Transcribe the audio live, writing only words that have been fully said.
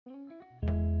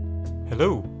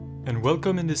Hello, and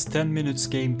welcome in this 10 minutes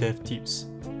game dev tips.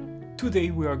 Today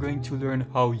we are going to learn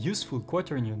how useful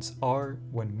quaternions are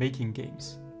when making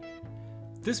games.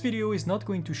 This video is not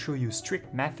going to show you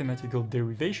strict mathematical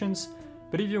derivations,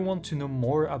 but if you want to know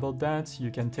more about that,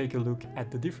 you can take a look at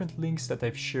the different links that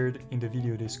I've shared in the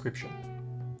video description.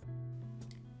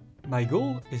 My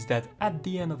goal is that at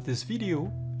the end of this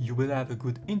video, you will have a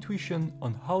good intuition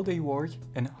on how they work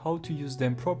and how to use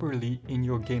them properly in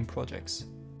your game projects.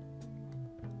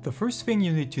 The first thing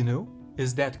you need to know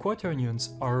is that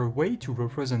quaternions are a way to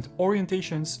represent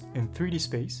orientations in 3D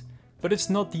space, but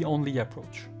it's not the only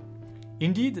approach.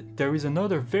 Indeed, there is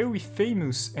another very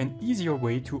famous and easier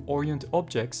way to orient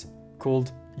objects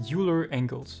called Euler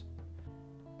angles.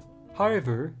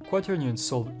 However, quaternions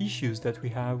solve issues that we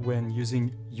have when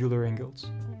using Euler angles.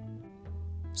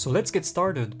 So let's get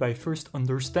started by first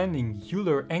understanding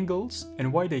Euler angles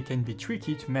and why they can be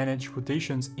tricky to manage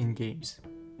rotations in games.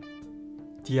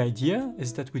 The idea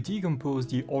is that we decompose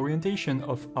the orientation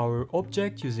of our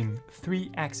object using three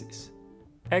axes: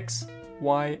 x,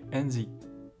 y, and z.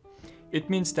 It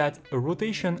means that a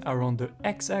rotation around the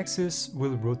x-axis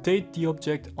will rotate the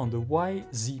object on the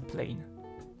y-z plane.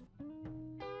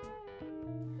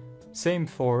 Same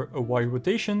for a y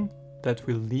rotation that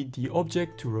will lead the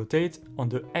object to rotate on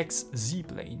the xz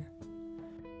plane.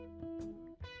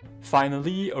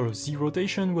 Finally, a z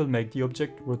rotation will make the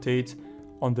object rotate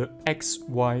on the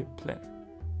xy plane.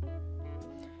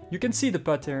 You can see the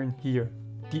pattern here.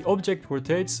 The object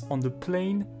rotates on the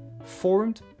plane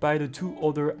formed by the two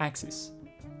other axes.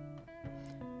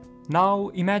 Now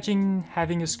imagine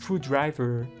having a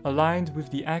screwdriver aligned with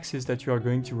the axis that you are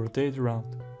going to rotate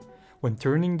around. When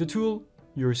turning the tool,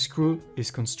 your screw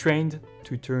is constrained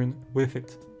to turn with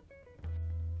it.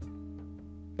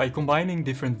 By combining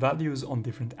different values on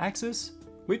different axes,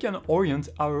 we can orient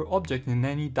our object in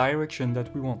any direction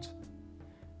that we want.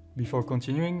 Before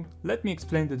continuing, let me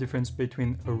explain the difference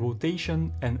between a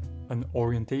rotation and an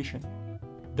orientation.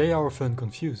 They are often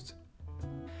confused.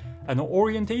 An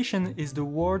orientation is the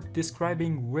word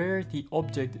describing where the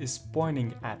object is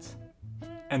pointing at,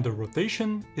 and the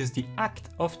rotation is the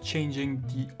act of changing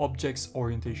the object's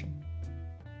orientation.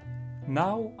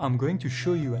 Now I'm going to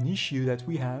show you an issue that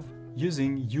we have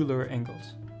using Euler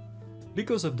angles.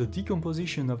 Because of the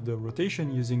decomposition of the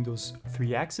rotation using those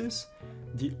three axes,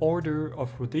 the order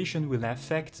of rotation will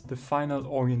affect the final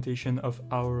orientation of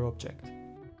our object.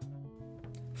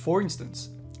 For instance,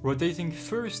 rotating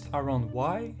first around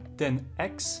y, then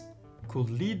x, could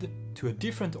lead to a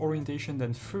different orientation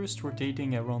than first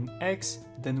rotating around x,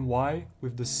 then y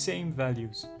with the same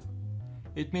values.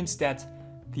 It means that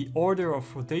the order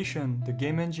of rotation the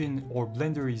game engine or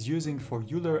Blender is using for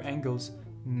Euler angles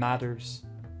matters.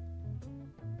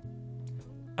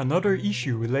 Another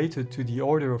issue related to the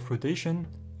order of rotation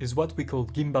is what we call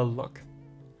gimbal lock.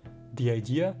 The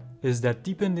idea is that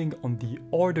depending on the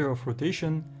order of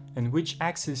rotation and which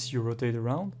axis you rotate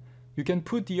around, you can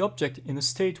put the object in a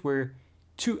state where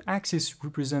two axes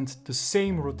represent the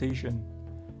same rotation,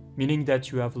 meaning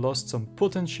that you have lost some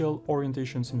potential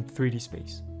orientations in 3D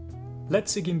space.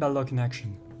 Let's see gimbal lock in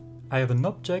action. I have an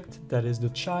object that is the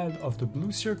child of the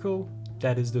blue circle,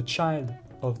 that is the child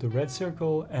of the red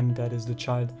circle, and that is the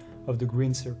child of the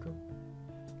green circle.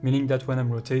 Meaning that when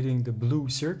I'm rotating the blue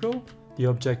circle, the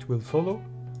object will follow.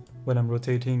 When I'm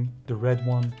rotating the red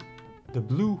one, the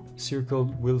blue circle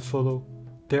will follow,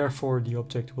 therefore the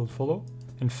object will follow.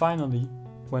 And finally,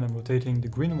 when I'm rotating the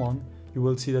green one, you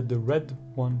will see that the red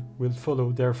one will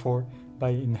follow, therefore by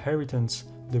inheritance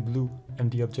the blue and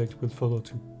the object will follow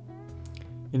too.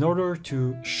 In order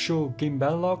to show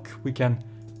gimbal lock, we can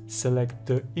select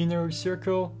the inner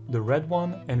circle, the red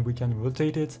one, and we can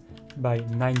rotate it by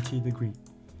 90 degrees.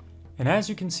 And as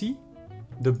you can see,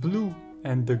 the blue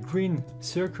and the green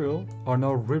circle are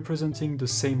now representing the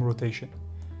same rotation,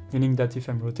 meaning that if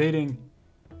I'm rotating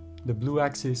the blue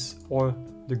axis or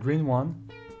the green one,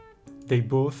 they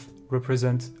both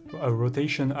represent a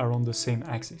rotation around the same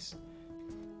axis.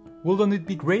 Wouldn't it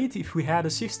be great if we had a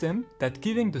system that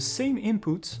giving the same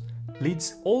inputs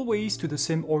leads always to the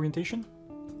same orientation?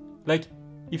 Like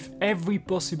if every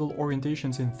possible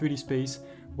orientations in 3D space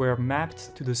were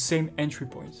mapped to the same entry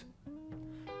point.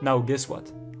 Now guess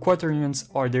what? Quaternions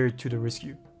are there to the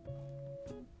rescue.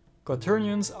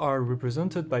 Quaternions are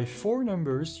represented by four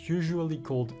numbers usually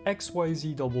called x, y,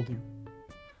 z, w.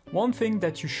 One thing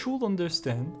that you should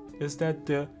understand is that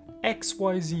the x,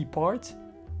 y, z part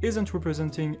isn't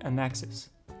representing an axis.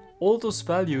 All those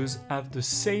values have the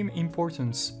same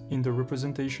importance in the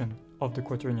representation of the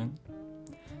quaternion.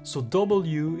 So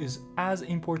w is as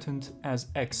important as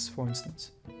x, for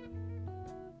instance.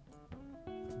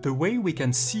 The way we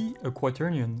can see a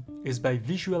quaternion is by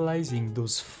visualizing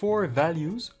those 4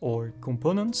 values, or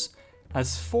components,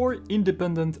 as 4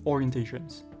 independent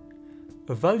orientations.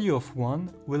 A value of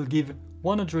 1 will give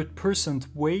 100%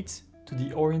 weight to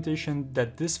the orientation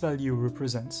that this value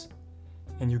represents.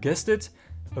 And you guessed it,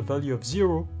 a value of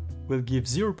 0 will give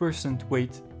 0%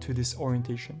 weight to this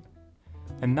orientation.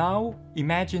 And now,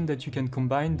 imagine that you can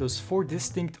combine those 4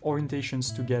 distinct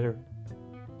orientations together.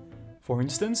 For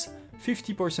instance,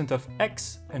 50% of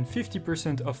X and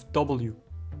 50% of W.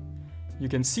 You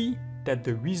can see that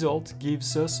the result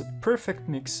gives us a perfect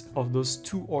mix of those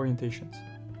 2 orientations.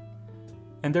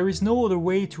 And there is no other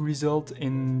way to result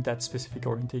in that specific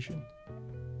orientation.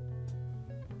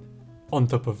 On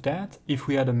top of that, if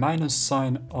we add a minus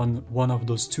sign on one of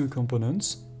those 2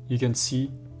 components, you can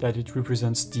see that it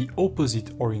represents the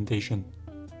opposite orientation.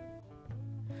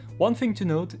 One thing to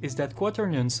note is that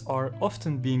quaternions are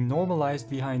often being normalized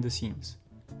behind the scenes,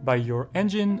 by your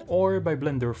engine or by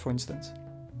Blender, for instance.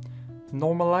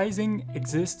 Normalizing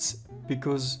exists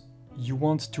because you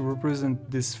want to represent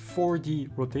this 4D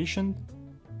rotation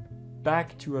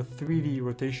back to a 3D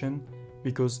rotation,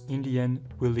 because in the end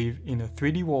we live in a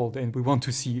 3D world and we want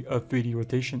to see a 3D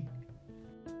rotation.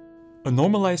 A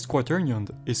normalized quaternion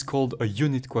is called a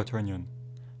unit quaternion.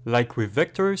 Like with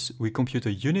vectors, we compute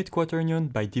a unit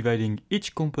quaternion by dividing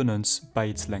each component by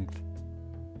its length.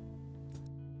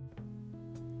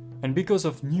 And because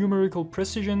of numerical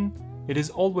precision, it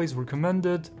is always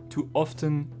recommended to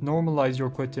often normalize your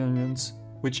quaternions,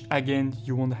 which again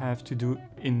you won't have to do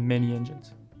in many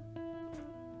engines.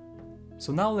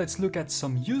 So now let's look at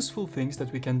some useful things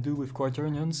that we can do with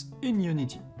quaternions in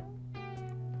Unity.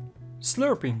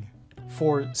 Slurping,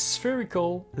 for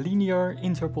spherical linear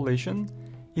interpolation,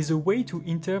 is a way to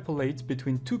interpolate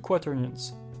between 2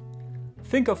 quaternions.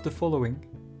 Think of the following.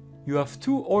 You have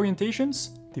 2 orientations,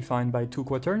 defined by 2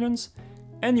 quaternions,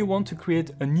 and you want to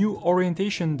create a new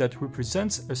orientation that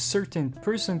represents a certain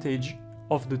percentage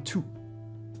of the 2.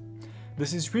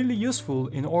 This is really useful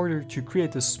in order to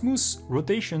create a smooth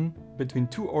rotation between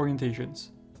 2 orientations,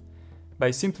 by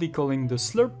simply calling the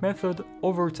slurp method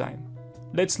over time.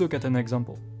 Let's look at an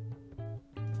example.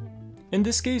 In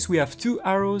this case, we have 2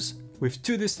 arrows with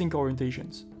 2 distinct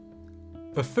orientations.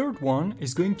 A third one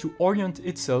is going to orient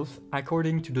itself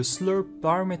according to the slurp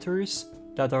parameters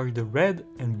that are the red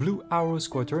and blue arrows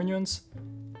quaternions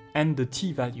and the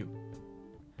t value.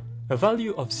 A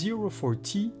value of 0 for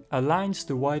t aligns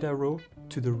the white arrow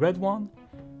to the red one,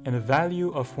 and a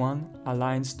value of 1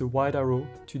 aligns the white arrow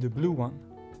to the blue one.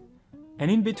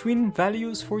 And in between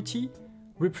values for t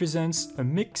represents a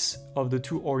mix of the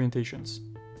 2 orientations.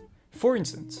 For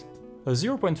instance, a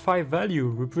 0.5 value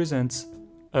represents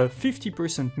a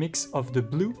 50% mix of the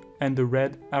blue and the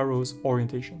red arrows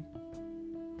orientation.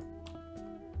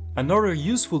 Another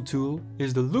useful tool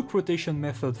is the look rotation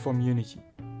method from Unity.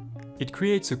 It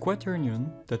creates a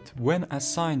quaternion that, when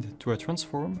assigned to a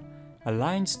transform,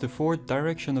 aligns the forward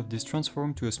direction of this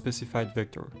transform to a specified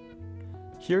vector.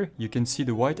 Here you can see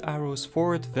the white arrow's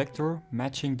forward vector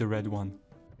matching the red one.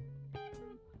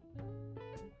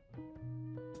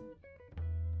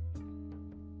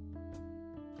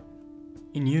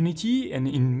 In Unity and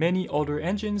in many other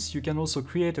engines, you can also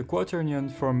create a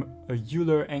quaternion from a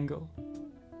Euler angle.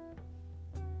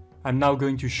 I'm now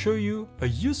going to show you a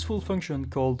useful function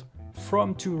called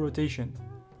from-to rotation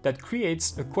that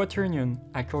creates a quaternion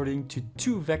according to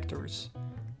 2 vectors.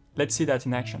 Let's see that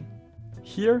in action.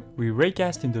 Here we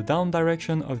raycast in the down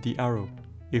direction of the arrow.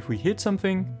 If we hit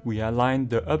something, we align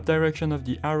the up direction of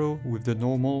the arrow with the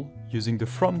normal using the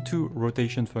from-to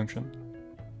rotation function.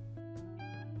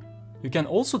 You can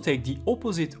also take the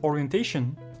opposite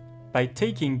orientation by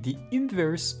taking the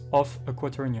inverse of a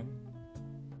quaternion.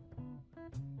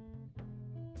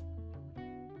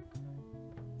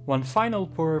 One final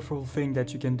powerful thing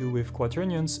that you can do with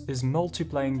quaternions is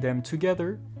multiplying them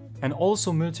together and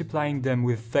also multiplying them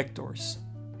with vectors.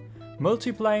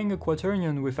 Multiplying a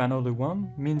quaternion with another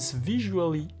one means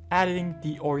visually adding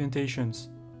the orientations.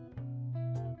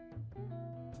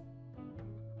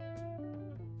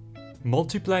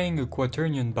 Multiplying a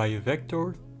quaternion by a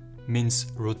vector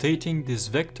means rotating this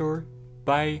vector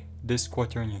by this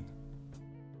quaternion.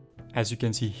 As you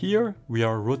can see here, we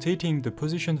are rotating the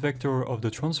position vector of the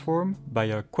transform by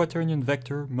a quaternion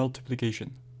vector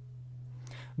multiplication.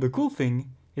 The cool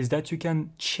thing is that you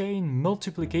can chain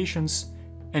multiplications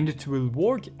and it will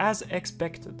work as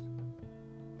expected.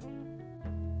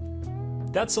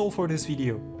 That's all for this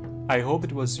video. I hope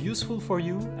it was useful for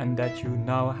you and that you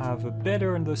now have a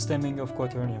better understanding of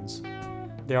quaternions.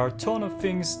 There are a ton of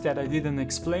things that I didn't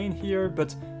explain here,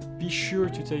 but be sure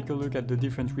to take a look at the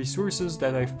different resources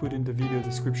that I've put in the video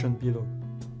description below.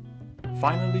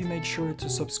 Finally, make sure to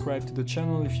subscribe to the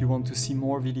channel if you want to see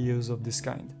more videos of this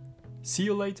kind. See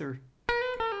you later!